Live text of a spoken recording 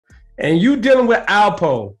And you dealing with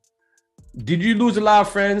Alpo. Did you lose a lot of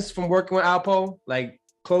friends from working with Alpo? Like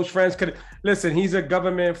close friends? Listen, he's a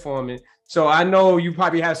government informant. So I know you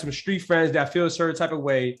probably have some street friends that feel a certain type of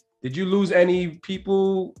way. Did you lose any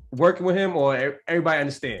people working with him, or everybody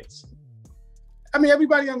understands? I mean,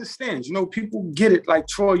 everybody understands. You know, people get it. Like,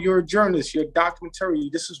 Troy, you're a journalist. You're a documentary.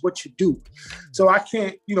 This is what you do. So I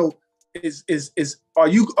can't. You know, are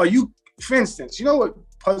you? For instance, you know what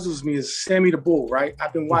puzzles me is Sammy the Bull, right?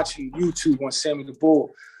 I've been watching YouTube on Sammy the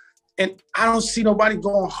Bull, and I don't see nobody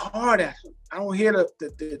going hard at him. I don't hear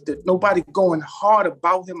the nobody going hard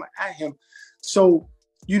about him or at him. So,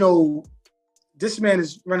 you know, this man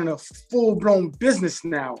is running a full-blown business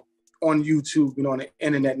now on YouTube and on the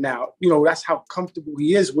internet now. You know, that's how comfortable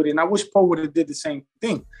he is with it. And I wish Poe would have did the same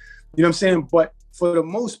thing. You know what I'm saying? But for the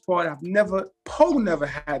most part, Poe never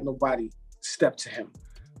had nobody step to him.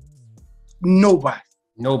 Nobody.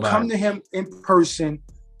 Come to him in person,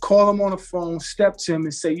 call him on the phone, step to him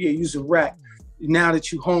and say, yeah, you's a rat. Now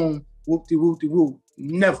that you home, whoop-de-whoop-de-whoop.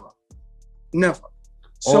 Never.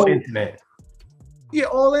 All internet. Yeah,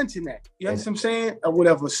 all internet. You understand what I'm saying? Or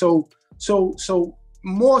whatever. So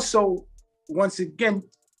more so, once again,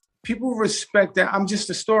 people respect that I'm just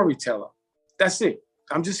a storyteller. That's it.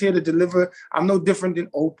 I'm just here to deliver. I'm no different than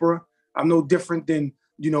Oprah. I'm no different than,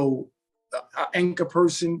 you know, an anchor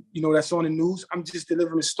person, you know, that's on the news. I'm just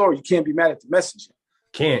delivering a story. You can't be mad at the messenger.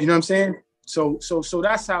 Can't. You know what I'm saying? So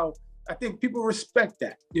that's how I think people respect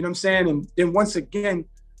that. You know what I'm saying? And then once again,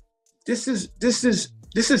 this is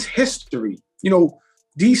history. You know,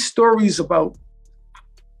 these stories about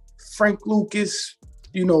Frank Lucas,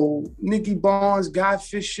 you know, Nicky Barnes, Guy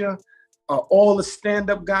Fisher, all the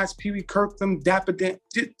stand-up guys, Pee Wee Kirkland, Dapper Dan.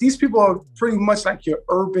 These people are pretty much like your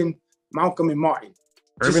urban Malcolm and Martin.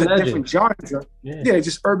 Just Urban a legend. different genre. Yeah,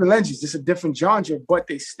 just urban legends. Just a different genre, but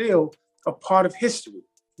they still a part of history.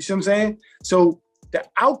 You see what I'm saying? So the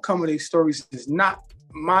outcome of these stories is not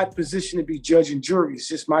my position to be judge and jury. It's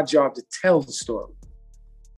just my job to tell the story.